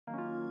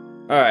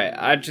Alright,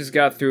 I just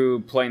got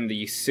through playing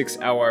the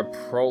 6-hour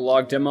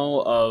prologue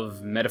demo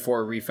of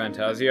Metaphor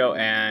Refantazio,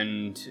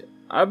 and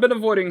I've been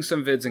avoiding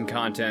some vids and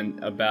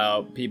content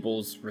about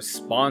people's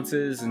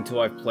responses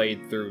until I've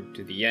played through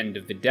to the end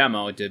of the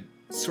demo to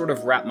sort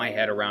of wrap my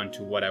head around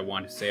to what I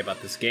want to say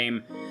about this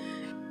game,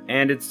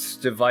 and its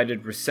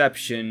divided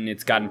reception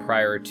it's gotten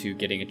prior to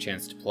getting a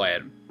chance to play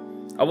it.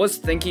 I was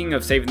thinking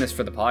of saving this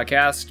for the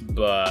podcast,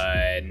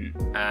 but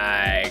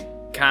I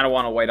kind of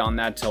want to wait on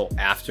that till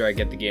after I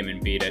get the game and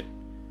beat it.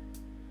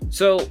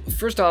 So,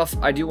 first off,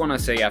 I do want to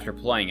say after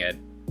playing it,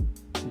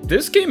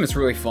 this game is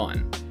really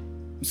fun.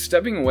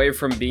 Stepping away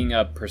from being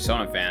a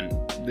Persona fan,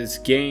 this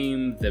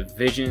game, the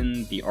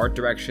vision, the art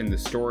direction, the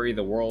story,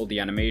 the world, the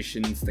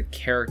animations, the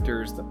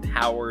characters, the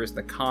powers,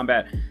 the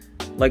combat,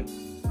 like,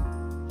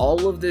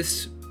 all of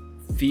this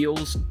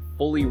feels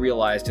fully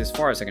realized as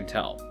far as I can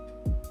tell.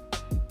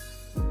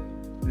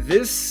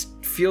 This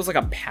feels like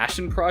a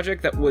passion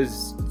project that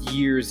was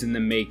years in the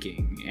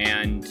making,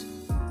 and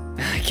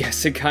I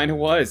guess it kind of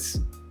was.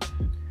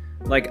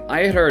 Like,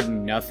 I had heard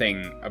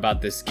nothing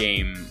about this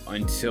game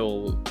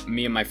until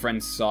me and my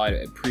friends saw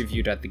it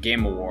previewed at the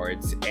Game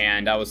Awards,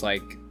 and I was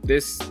like,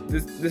 this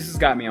has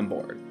got me on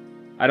board.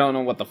 I don't know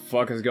what the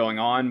fuck is going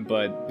on,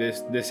 but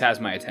this has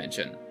my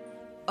attention.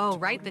 Oh,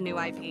 right, the new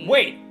IP.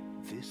 Wait!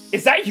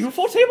 Is that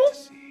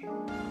Ufotable?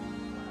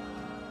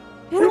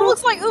 It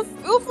looks like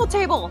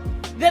Ufotable!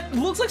 That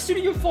looks like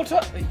Studio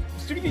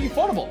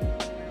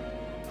Ufotable!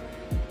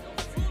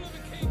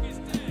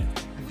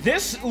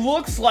 This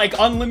looks like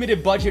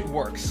unlimited budget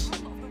works.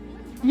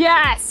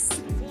 Yes!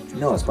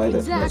 No, it's by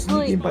the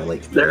new game by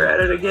like. They're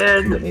at it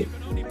again.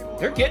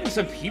 They're getting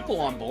some people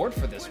on board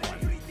for this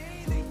one.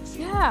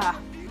 Yeah.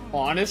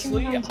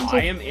 Honestly,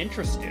 I am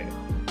interested.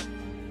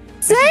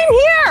 Same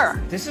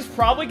here! This is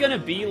probably gonna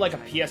be like a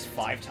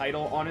PS5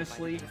 title,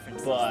 honestly,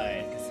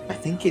 but I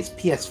think it's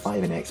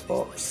PS5 and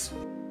Xbox.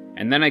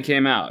 And then it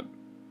came out.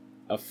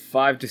 A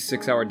 5 to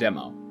 6 hour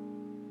demo.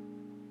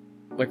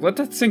 Like, let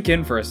that sink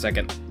in for a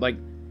second. Like,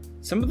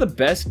 some of the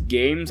best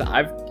games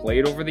I've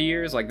played over the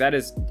years, like, that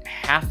is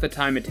half the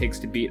time it takes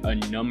to beat a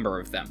number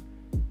of them.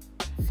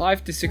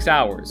 5 to 6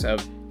 hours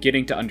of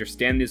getting to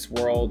understand this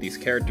world, these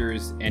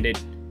characters, and it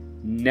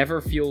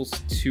never feels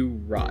too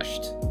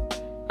rushed.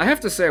 I have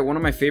to say, one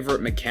of my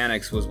favorite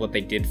mechanics was what they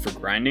did for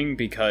grinding,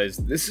 because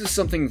this is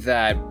something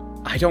that,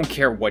 I don't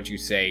care what you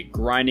say,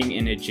 grinding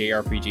in a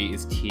JRPG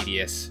is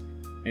tedious.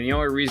 And the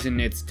only reason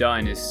it's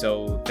done is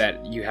so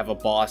that you have a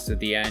boss at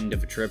the end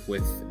of a trip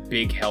with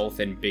big health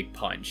and big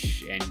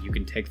punch, and you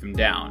can take them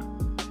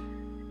down.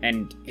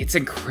 And it's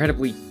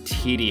incredibly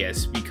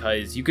tedious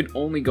because you can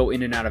only go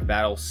in and out of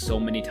battle so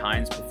many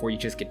times before you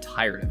just get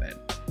tired of it.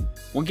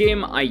 One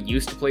game I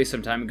used to play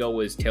some time ago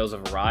was Tales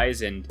of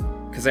Arise, and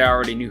because I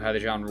already knew how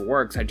the genre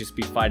works, I'd just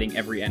be fighting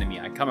every enemy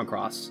I come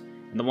across.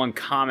 And the one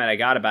comment I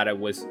got about it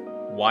was,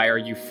 why are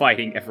you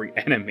fighting every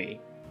enemy?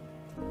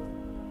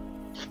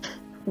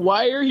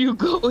 Why are you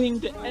going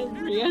to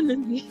every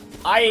enemy?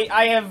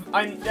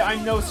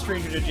 I'm no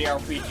stranger to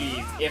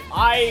JRPGs. If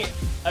I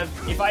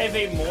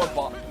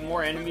have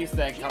more enemies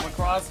that I come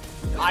across,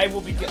 I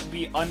will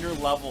be under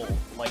level,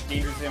 like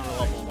dangerously under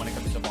level when it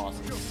comes to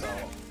bosses. So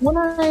When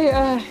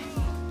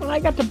I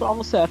got to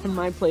Balsaf in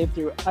my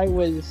playthrough, I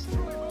was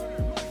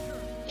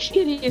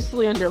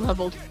hideously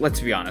underleveled.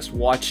 let's be honest,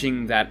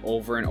 watching that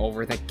over and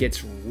over, that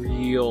gets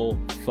real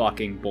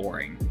fucking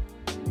boring.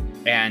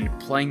 And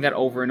playing that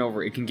over and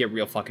over, it can get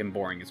real fucking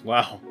boring as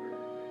well.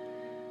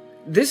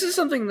 This is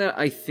something that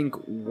I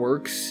think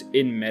works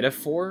in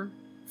Metaphor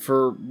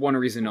for one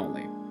reason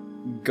only.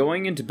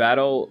 Going into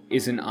battle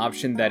is an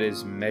option that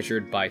is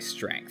measured by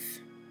strength.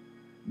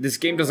 This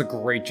game does a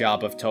great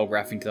job of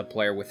telegraphing to the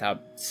player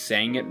without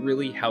saying it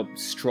really how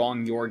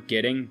strong you're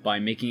getting by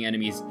making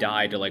enemies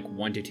die to like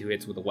 1 to 2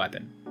 hits with a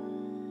weapon.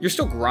 You're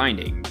still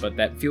grinding, but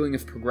that feeling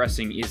of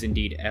progressing is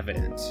indeed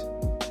evident.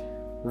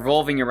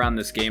 Revolving around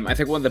this game, I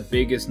think one of the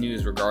biggest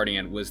news regarding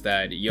it was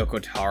that Yoko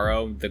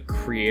Taro, the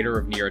creator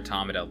of Nier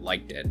Automata,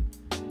 liked it.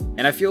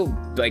 And I feel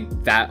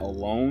like that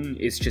alone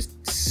is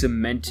just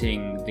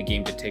cementing the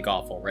game to take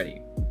off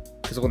already.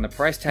 Because when the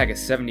price tag is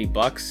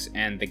 $70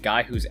 and the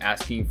guy who's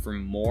asking for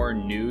more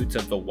nudes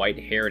of the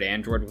white-haired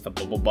android with a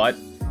bubble butt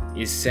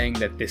is saying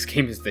that this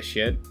game is the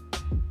shit,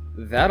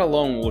 that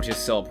alone will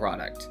just sell a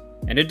product.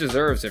 And it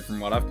deserves it from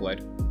what I've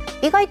played.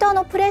 意外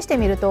とプレイして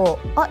みると、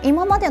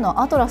今まで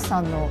のアトラス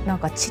さんのなん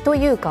か血と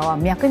いうかは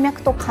脈々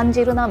と感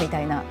じるなみ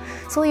たいな、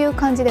そういう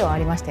感じではあ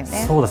りましたよ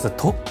ね。そうですね。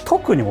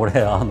特に俺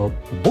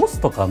ボス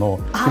とかの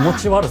気持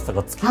ち悪さ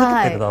が突き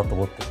抜けてるなと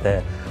思って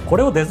て、こ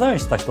れをデザイン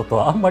した人と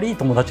はあんまりいい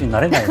友達にな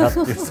れないなって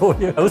いうそう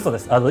いう嘘で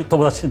す。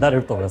友達になれ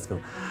ると思いますけ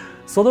ど。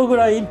そのぐ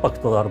らいインパク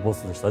トのあるボ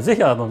スでした。ぜ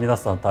ひ皆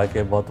さん体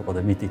験版とか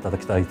で見ていただ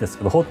きたいです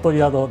けど、本当に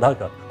なん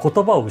か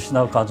言葉を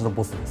失う感じの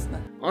ボスですね。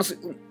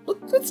Honestly,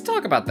 let's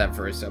talk about that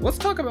for a second. Let's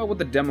talk about what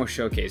the demo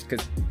showcased,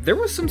 because there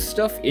was some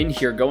stuff in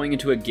here going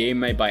into a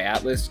game made by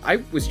Atlus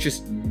I was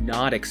just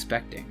not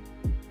expecting.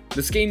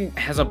 This game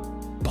has a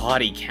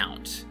body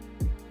count.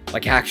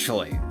 Like,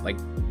 actually. Like,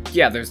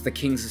 yeah, there's the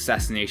King's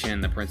Assassination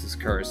and the Prince's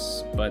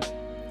Curse, but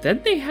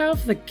Then they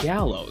have the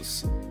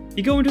gallows.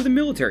 You go into the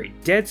military,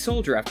 dead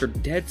soldier after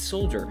dead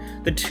soldier.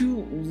 The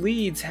two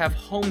leads have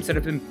homes that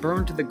have been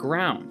burned to the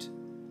ground.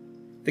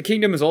 The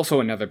kingdom is also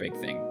another big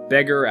thing.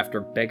 Beggar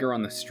after beggar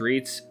on the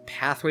streets.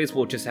 Pathways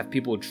will just have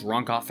people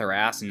drunk off their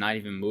ass and not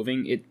even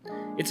moving.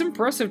 It's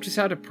impressive just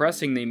how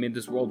depressing they made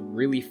this world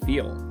really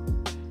feel.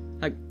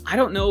 Like, I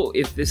don't know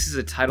if this is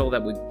a title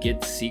that would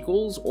get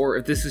sequels, or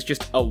if this is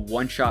just a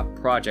one-shot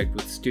project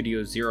with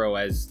Studio Zero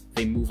as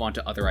they move on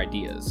to other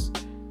ideas.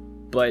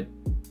 But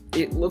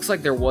it looks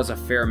like there was a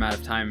fair amount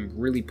of time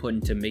really put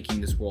into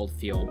making this world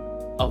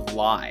feel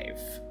alive.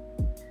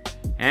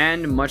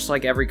 And much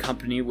like every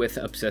company with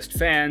obsessed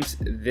fans,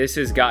 this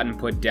has gotten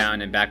put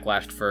down and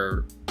backlashed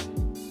for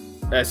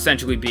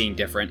essentially being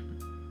different.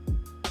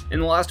 In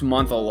the last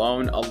month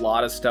alone, a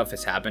lot of stuff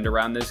has happened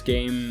around this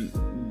game,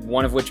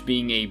 one of which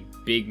being a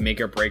big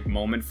make-or-break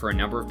moment for a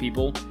number of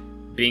people,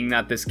 being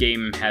that this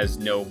game has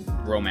no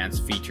romance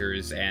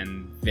features,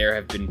 and there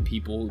have been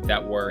people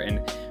that were,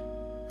 and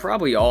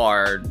probably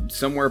are,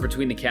 somewhere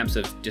between the camps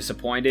of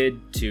disappointed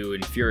to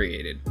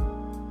infuriated.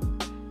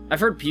 I've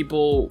heard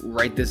people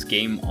write this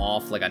game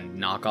off like a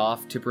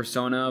knockoff to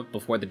Persona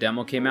before the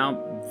demo came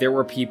out. There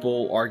were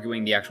people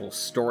arguing the actual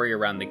story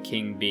around the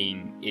king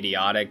being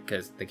idiotic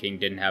because the king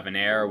didn't have an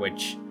heir,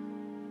 which,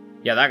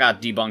 yeah, that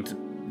got debunked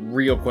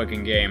real quick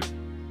in game.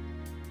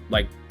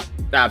 Like,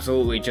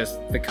 absolutely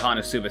just the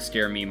Konosuba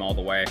stare meme all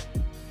the way.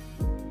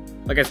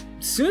 Like, as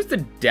soon as the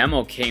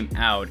demo came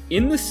out,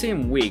 in the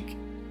same week,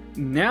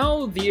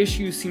 now the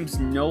issue seems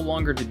no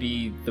longer to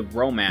be the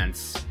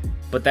romance,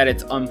 but that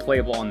it's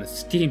unplayable on the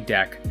Steam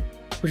Deck,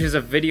 which is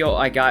a video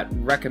I got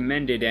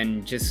recommended,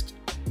 and just,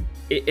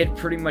 it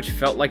pretty much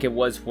felt like it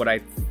was what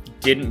I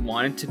didn't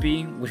want it to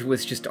be, which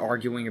was just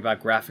arguing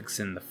about graphics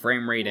and the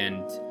frame rate,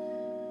 and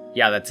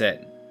yeah, that's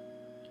it.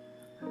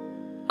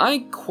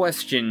 I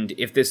questioned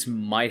if this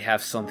might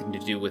have something to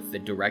do with the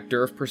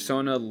director of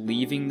Persona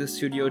leaving the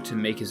studio to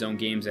make his own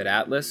games at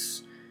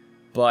Atlus,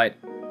 but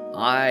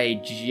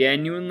I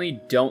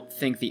genuinely don't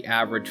think the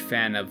average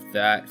fan of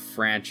that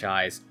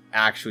franchise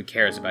actually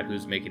cares about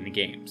who's making the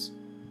games.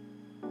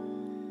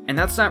 And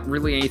that's not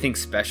really anything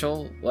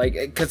special, like,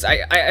 because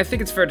I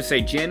think it's fair to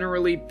say,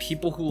 generally,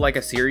 people who like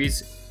a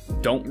series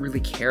don't really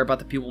care about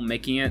the people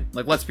making it.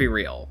 Like, let's be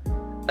real.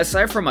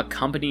 Aside from a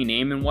company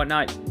name and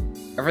whatnot,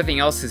 everything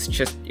else is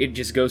just, it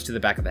just goes to the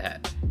back of the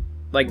head.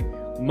 Like,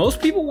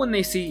 most people when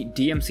they see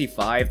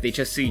DMC5, they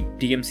just see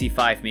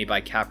DMC5 made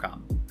by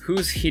Capcom.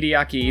 Who's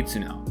Hideaki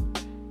Itsuno?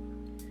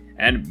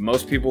 And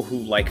most people who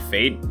like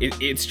Fate,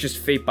 it's just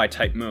Fate by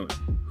Type Moon.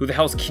 Who the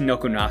hell's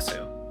Kinoko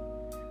Nasu?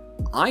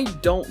 I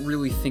don't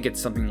really think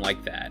it's something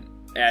like that,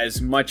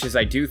 as much as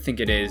I do think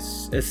it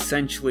is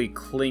essentially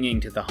clinging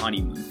to the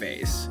honeymoon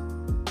phase.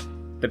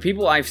 The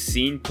people I've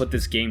seen put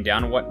this game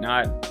down and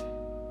whatnot,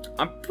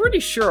 I'm pretty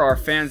sure are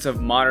fans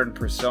of modern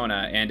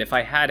Persona, and if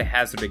I had to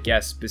hazard a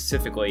guess,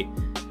 specifically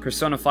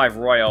Persona 5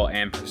 Royal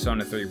and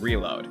Persona 3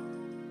 Reload.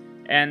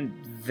 And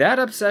that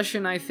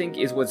obsession, I think,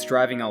 is what's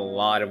driving a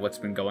lot of what's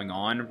been going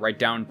on, right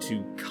down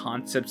to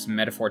concepts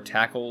Metaphor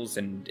tackles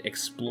and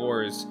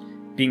explores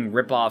being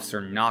ripoffs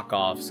or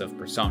knockoffs of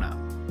Persona.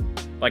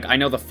 Like, I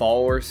know the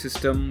follower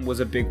system was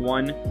a big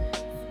one.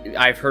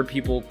 I've heard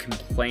people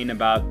complain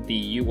about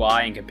the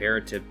UI and compare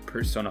it to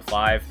Persona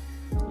 5.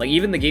 Like,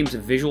 even the game's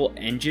visual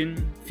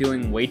engine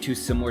feeling way too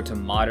similar to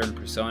modern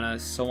Persona,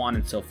 so on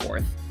and so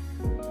forth.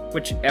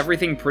 Which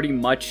everything pretty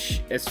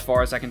much, as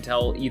far as I can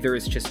tell, either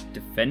is just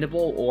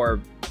defendable or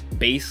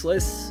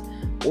baseless,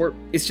 or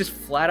it's just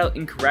flat out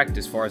incorrect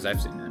as far as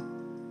I've seen it.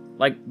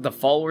 Like, the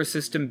follower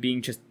system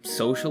being just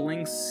social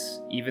links,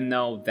 even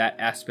though that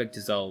aspect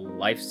is a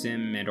life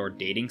sim and or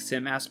dating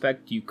sim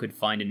aspect you could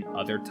find in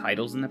other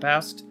titles in the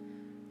past.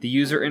 The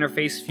user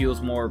interface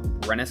feels more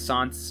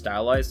Renaissance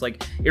stylized.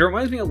 Like, it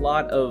reminds me a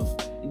lot of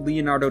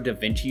Leonardo da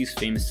Vinci's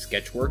famous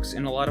sketchworks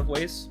in a lot of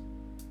ways.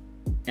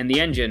 And the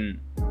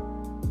engine,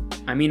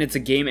 I mean, it's a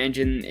game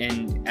engine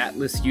and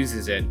Atlus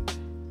uses it.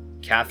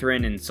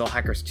 Catherine and Soul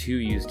Hackers 2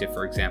 used it,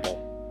 for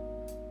example.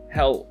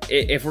 Hell,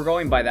 if we're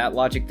going by that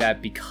logic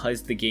that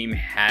because the game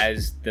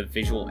has the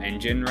visual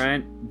engine,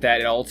 right,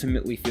 that it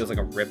ultimately feels like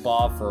a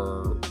ripoff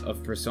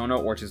of Persona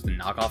or just a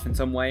knockoff in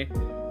some way,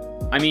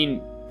 I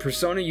mean,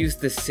 Persona used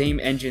the same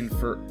engine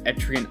for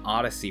Etrian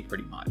Odyssey,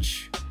 pretty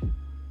much.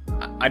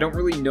 I don't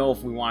really know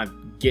if we want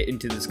to get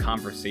into this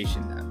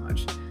conversation that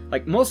much.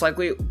 Like, most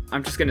likely,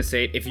 I'm just gonna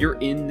say it, if you're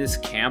in this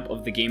camp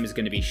of the game is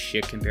gonna be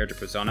shit compared to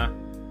Persona,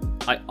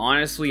 I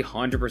honestly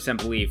 100%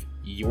 believe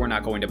you're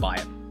not going to buy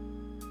it.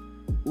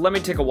 Let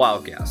me take a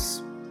wild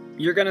guess.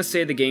 You're gonna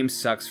say the game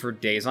sucks for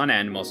days on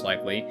end, most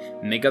likely,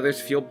 make others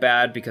feel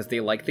bad because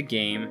they like the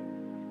game,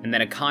 and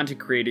then a content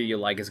creator you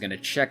like is gonna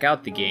check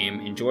out the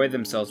game, enjoy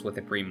themselves with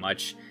it pretty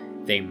much,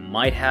 they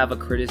might have a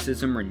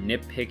criticism or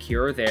nitpick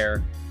here or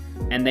there,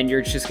 and then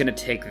you're just gonna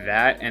take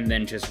that and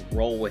then just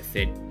roll with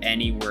it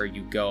anywhere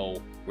you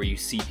go where you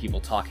see people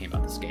talking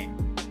about this game.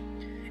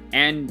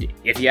 And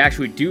if you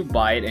actually do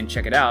buy it and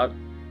check it out,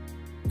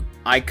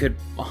 I could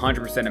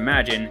 100%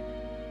 imagine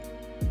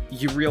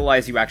you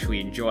realize you actually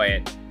enjoy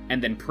it,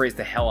 and then praise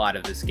the hell out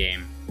of this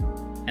game,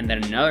 and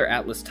then another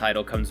Atlas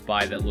title comes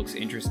by that looks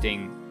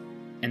interesting,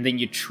 and then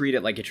you treat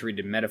it like you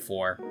treated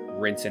Metaphor,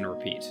 rinse and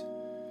repeat.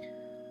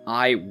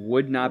 I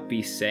would not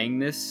be saying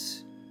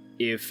this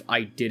if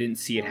I didn't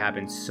see it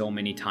happen so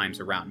many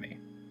times around me.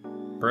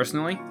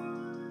 Personally,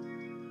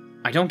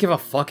 I don't give a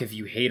fuck if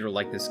you hate or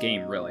like this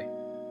game, really.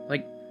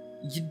 Like,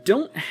 you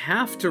don't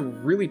have to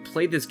really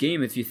play this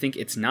game if you think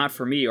it's not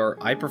for me or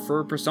I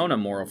prefer Persona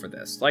more over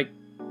this. Like,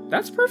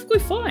 that's perfectly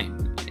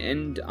fine,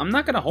 and I'm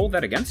not gonna hold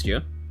that against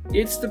you.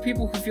 It's the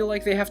people who feel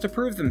like they have to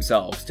prove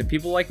themselves to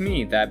people like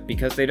me that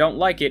because they don't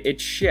like it,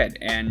 it's shit,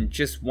 and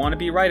just want to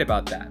be right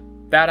about that.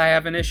 That I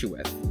have an issue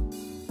with.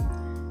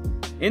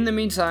 In the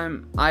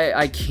meantime,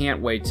 I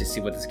can't wait to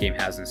see what this game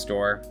has in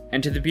store,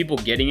 and to the people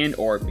getting it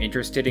or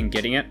interested in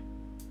getting it,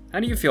 how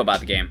do you feel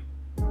about the game?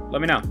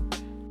 Let me know.